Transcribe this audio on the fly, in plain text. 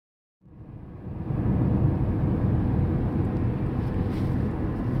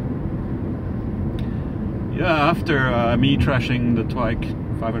Yeah, after me trashing the TWIKE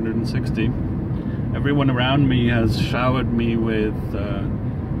 560, everyone around me has showered me with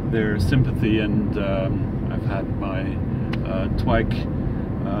their sympathy, and I've had my TWIKE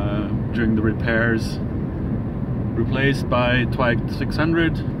during the repairs replaced by TWIKE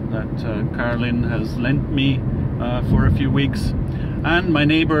 600 that Caroline has lent me for a few weeks, and my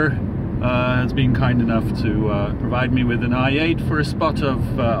neighbour has been kind enough to provide me with an i8 for a spot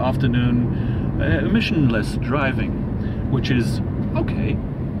of afternoon emissionless driving, which is okay.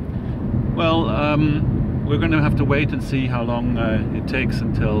 Well, we're going to have to wait and see how long it takes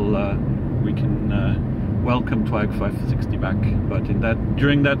until we can welcome TWIKE 560 back. But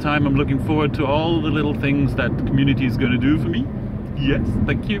during that time, I'm looking forward to all the little things that the community is going to do for me. Yes,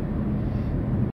 thank you.